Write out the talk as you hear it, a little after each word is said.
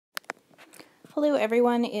Hello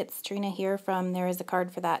everyone, it's Trina here from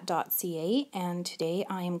thereisacardforthat.ca, and today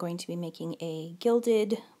I am going to be making a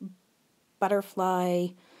gilded butterfly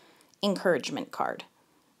encouragement card.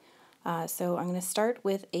 So I'm going to start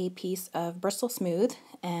with a piece of Bristol Smooth,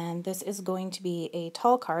 and this is going to be a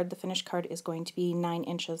tall card. The finished card is going to be 9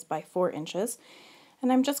 inches by 4 inches,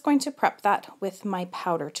 and I'm just going to prep that with my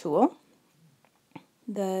powder tool.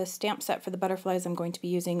 The stamp set for the butterflies I'm going to be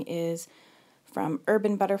using is from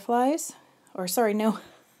Urban Butterflies. Or sorry, no,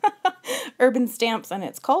 Urban Stamps, and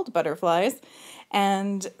it's called Butterflies.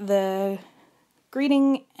 And the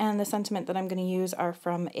greeting and the sentiment that I'm going to use are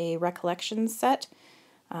from a Recollections set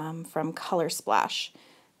from Color Splash,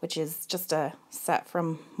 which is just a set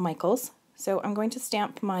from Michaels. So I'm going to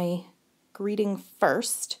stamp my greeting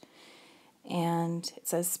first, and it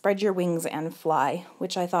says "Spread your wings and fly,"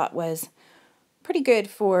 which I thought was pretty good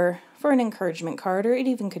for an encouragement card, or it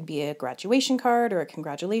even could be a graduation card or a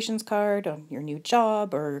congratulations card on your new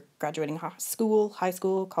job or graduating school, high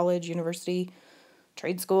school, college, university,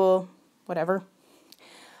 trade school, whatever.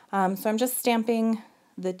 So I'm just stamping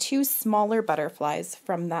the 2 smaller butterflies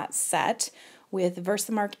from that set with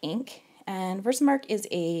Versamark ink, and Versamark is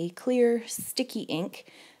a clear sticky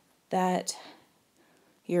ink that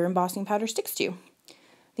your embossing powder sticks to.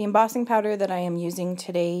 The embossing powder that I am using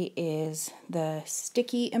today is the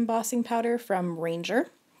sticky embossing powder from Ranger.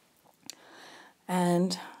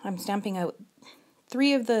 And I'm stamping out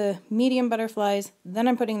 3 of the medium butterflies, then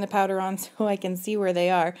I'm putting the powder on so I can see where they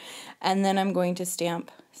are, and then I'm going to stamp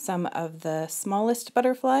some of the smallest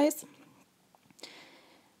butterflies.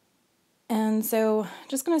 And so I'm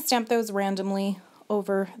just going to stamp those randomly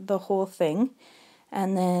over the whole thing.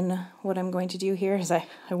 And then what I'm going to do here is I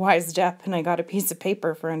wised up and I got a piece of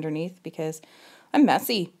paper for underneath because I'm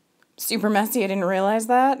messy, super messy. I didn't realize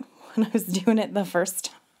that when I was doing it the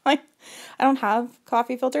first time. I don't have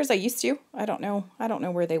coffee filters. I used to. I don't know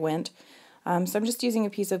where they went. So I'm just using a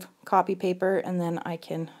piece of copy paper, and then I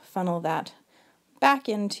can funnel that back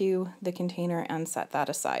into the container and set that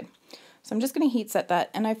aside. So I'm just going to heat set that.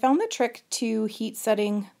 And I found the trick to heat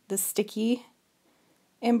setting the sticky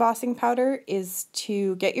embossing powder is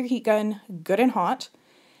to get your heat gun good and hot,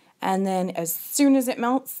 and then as soon as it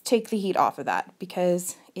melts, take the heat off of that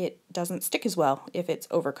because it doesn't stick as well if it's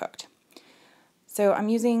overcooked. So I'm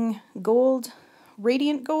using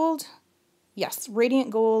Radiant Gold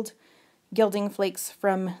Gilding Flakes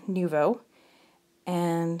from Nuvo,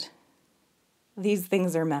 and these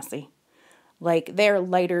things are messy. Like, they're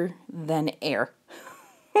lighter than air.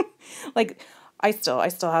 Like, I still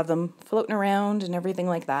have them floating around and everything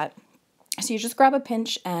like that. So you just grab a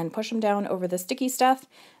pinch and push them down over the sticky stuff,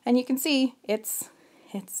 and you can see it's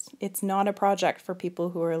not a project for people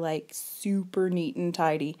who are like super neat and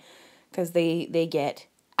tidy, because they get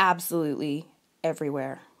absolutely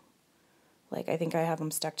everywhere. Like, I think I have them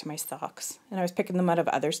stuck to my socks, and I was picking them out of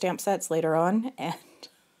other stamp sets later on, and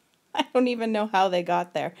I don't even know how they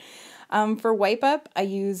got there. For wipe up, I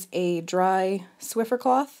use a dry Swiffer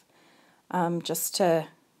cloth. Just to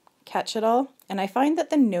catch it all. And I find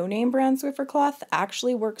that the no-name brand Swiffer cloth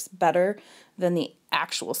actually works better than the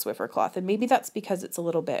actual Swiffer cloth. And maybe that's because it's a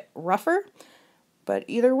little bit rougher, but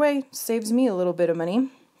either way, saves me a little bit of money.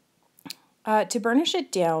 To burnish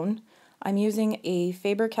it down, I'm using a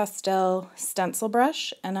Faber-Castell stencil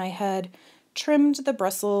brush, and I had trimmed the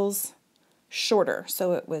bristles shorter,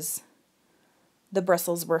 so the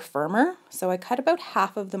bristles were firmer. So I cut about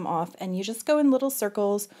half of them off, and you just go in little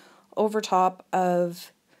circles over top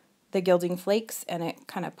of the gilding flakes, and it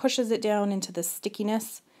kind of pushes it down into the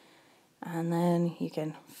stickiness, and then you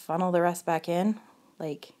can funnel the rest back in.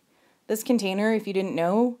 Like, this container, if you didn't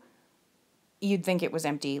know, you'd think it was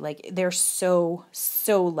empty. Like, they're so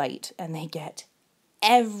light and they get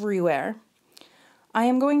everywhere. I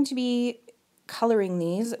am going to be coloring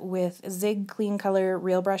these with Zig Clean Color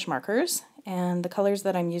Real Brush markers, and the colors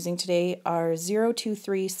that I'm using today are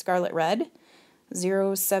 023 Scarlet Red,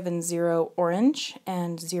 070 Orange,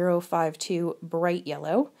 and 052 Bright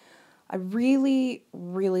Yellow. I really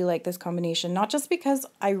like this combination, not just because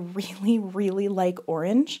I really like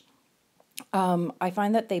orange. I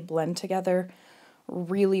find that they blend together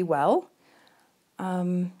really well.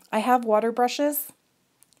 I have water brushes.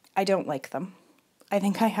 I don't like them. I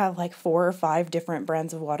think I have like 4 or 5 different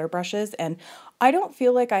brands of water brushes, and I don't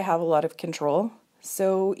feel like I have a lot of control.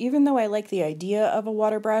 So even though I like the idea of a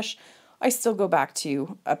water brush, I still go back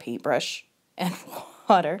to a paintbrush and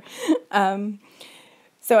water.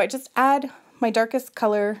 So I just add my darkest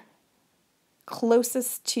color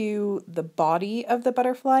closest to the body of the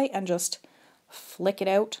butterfly and just flick it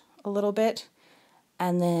out a little bit,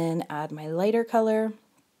 and then add my lighter color,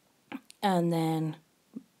 and then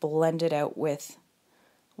blend it out with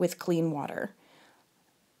clean water.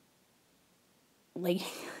 Like,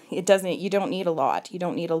 you don't need a lot. You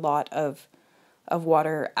don't need a lot of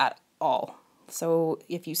water at all. So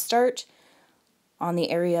if you start on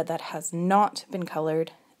the area that has not been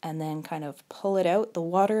colored and then kind of pull it out, the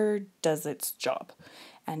water does its job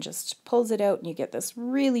and just pulls it out, and you get this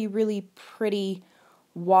really, really pretty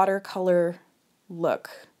watercolor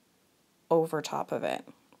look over top of it.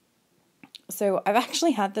 So I've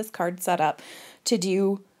actually had this card set up to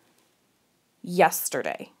do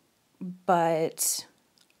yesterday, but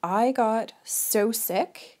I got so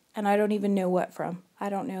sick, and I don't even know what from. I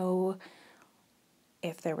don't know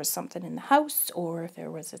if there was something in the house or if there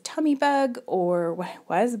was a tummy bug or what it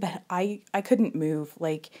was, but I couldn't move.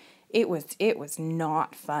 Like, it was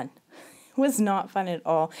not fun. It was not fun at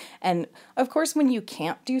all. And of course, when you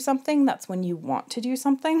can't do something, that's when you want to do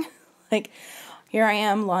something. Like, here I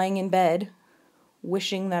am lying in bed,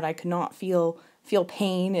 wishing that I could not feel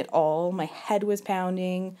pain at all. My head was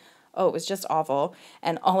pounding. Oh, it was just awful.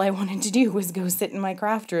 And all I wanted to do was go sit in my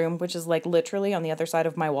craft room, which is like literally on the other side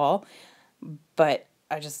of my wall. But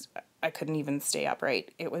I couldn't even stay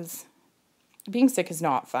upright. Being sick is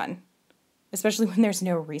not fun, especially when there's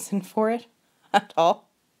no reason for it at all.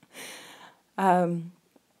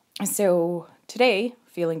 So today,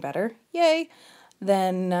 feeling better, yay.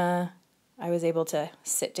 Then I was able to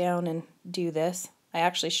sit down and do this. I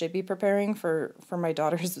actually should be preparing for my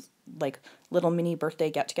daughter's like little mini birthday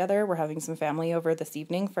get together. We're having some family over this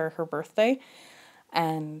evening for her birthday,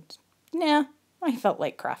 and I felt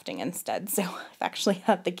like crafting instead. So I've actually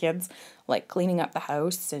had the kids like cleaning up the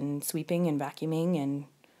house and sweeping and vacuuming and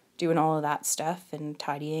doing all of that stuff and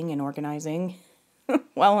tidying and organizing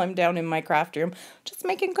while I'm down in my craft room just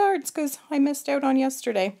making cards because I missed out on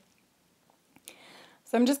yesterday.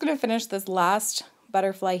 So I'm just going to finish this last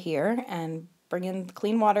butterfly here and bring in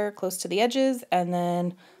clean water close to the edges and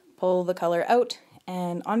then pull the color out.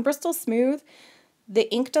 And on Bristol Smooth,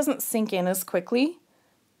 the ink doesn't sink in as quickly,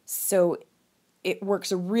 so it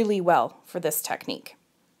works really well for this technique,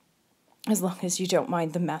 as long as you don't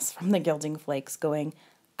mind the mess from the Gilding Flakes going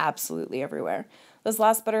absolutely everywhere. This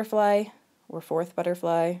last butterfly, or fourth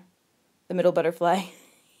butterfly, the middle butterfly,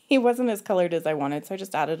 he wasn't as colored as I wanted, so I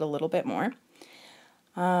just added a little bit more.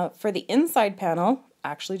 For the inside panel,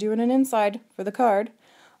 actually doing an inside for the card,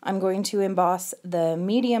 I'm going to emboss the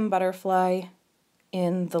medium butterfly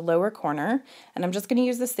in the lower corner, and I'm just going to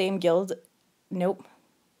use the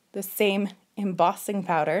same embossing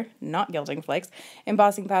powder, not Gilding Flakes,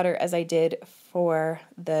 embossing powder as I did for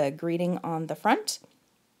the greeting on the front.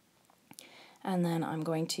 And then I'm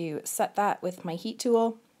going to set that with my heat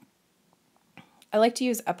tool. I like to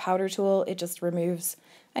use a powder tool. It just removes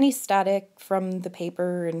any static from the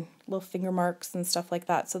paper and little finger marks and stuff like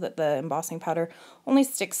that so that the embossing powder only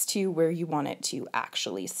sticks to where you want it to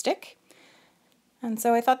actually stick. And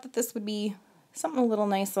so I thought that this would be something a little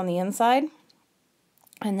nice on the inside.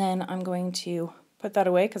 And then I'm going to put that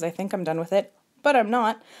away because I think I'm done with it, but I'm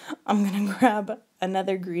not. I'm going to grab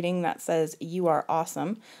another greeting that says, "You are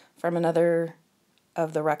awesome," from another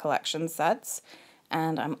of the recollection sets.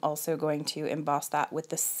 And I'm also going to emboss that with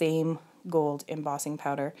the same gold embossing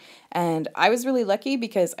powder. And I was really lucky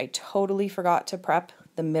because I totally forgot to prep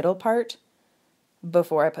the middle part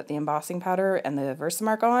before I put the embossing powder and the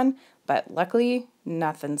Versamark on, but luckily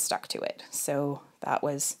nothing stuck to it. So that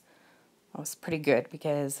was pretty good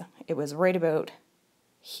because it was right about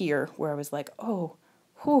here where I was like, oh,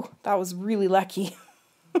 whew, that was really lucky.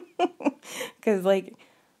 Because like,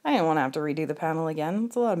 I didn't want to have to redo the panel again.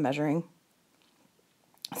 It's a lot of measuring.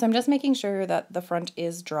 So I'm just making sure that the front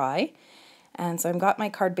is dry. And so I've got my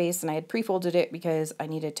card base and I had pre-folded it because I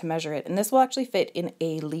needed to measure it. And this will actually fit in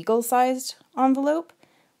a legal sized envelope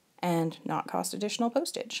and not cost additional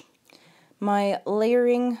postage. My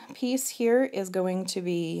layering piece here is going to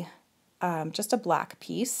be just a black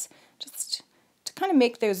piece, just to kind of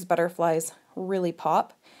make those butterflies really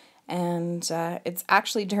pop. And it's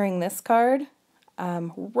actually during this card,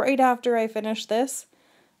 right after I finish this,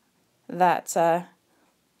 that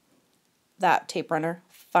tape runner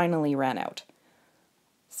finally ran out.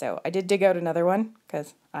 So I did dig out another one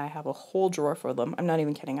because I have a whole drawer for them. I'm not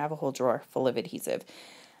even kidding. I have a whole drawer full of adhesive.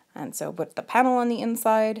 And so put the panel on the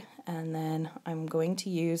inside, and then I'm going to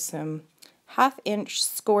use some 1/2 inch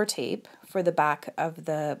score tape for the back of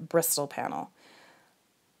the Bristol panel.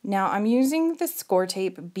 Now I'm using the score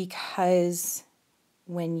tape because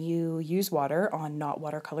when you use water on not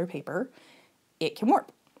watercolor paper, it can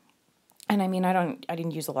warp. And I mean, I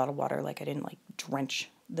didn't use a lot of water, like I didn't like drench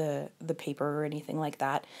the paper or anything like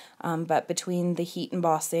that. But between the heat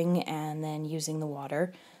embossing and then using the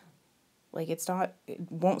water, Like it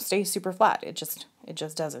won't stay super flat. It just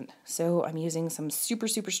doesn't. So I'm using some super,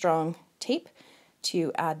 super strong tape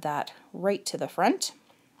to add that right to the front.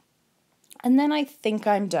 And then I think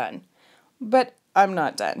I'm done. But I'm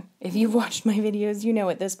not done. If you've watched my videos, you know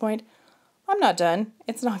at this point, I'm not done.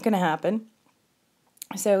 It's not going to happen.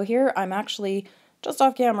 So here I'm actually just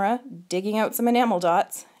off camera digging out some enamel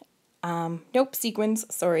dots. Nope,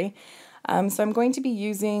 sequins, sorry. So I'm going to be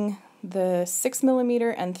using the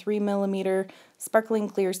 6mm and 3mm sparkling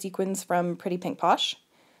clear sequins from Pretty Pink Posh.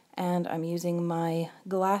 And I'm using my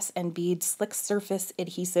glass and bead slick surface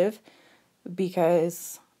adhesive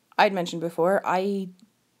because I'd mentioned before, I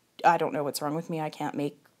don't know what's wrong with me. I can't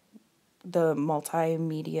make the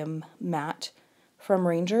multi-medium matte from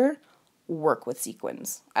Ranger work with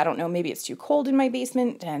sequins. I don't know, maybe it's too cold in my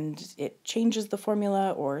basement and it changes the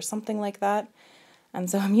formula or something like that. And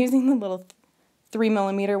so I'm using the little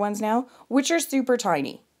 3mm ones now, which are super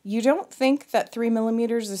tiny. You don't think that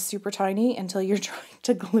 3mm is super tiny until you're trying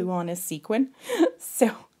to glue on a sequin.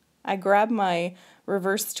 So I grab my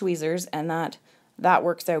reverse tweezers and that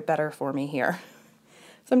works out better for me here.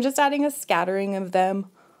 So I'm just adding a scattering of them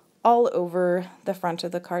all over the front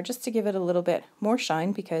of the card just to give it a little bit more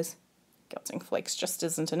shine because Gilding Flakes just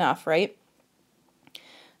isn't enough, right?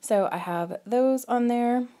 So I have those on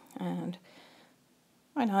there, and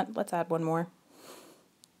why not? Let's add one more.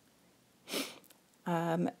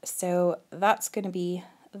 So that's going to be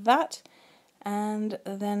that, and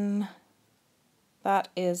then that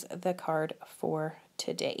is the card for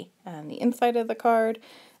today, and the inside of the card,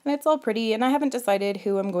 and it's all pretty, and I haven't decided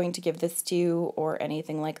who I'm going to give this to or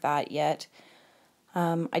anything like that yet.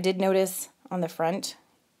 I did notice on the front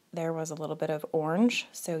there was a little bit of orange,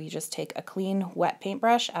 so you just take a clean wet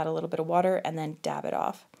paintbrush, add a little bit of water, and then dab it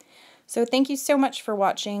off. So thank you so much for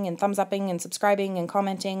watching and thumbs upping and subscribing and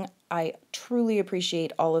commenting. I truly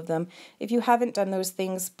appreciate all of them. If you haven't done those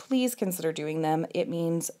things, please consider doing them. It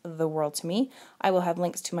means the world to me. I will have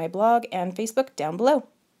links to my blog and Facebook down below.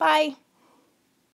 Bye!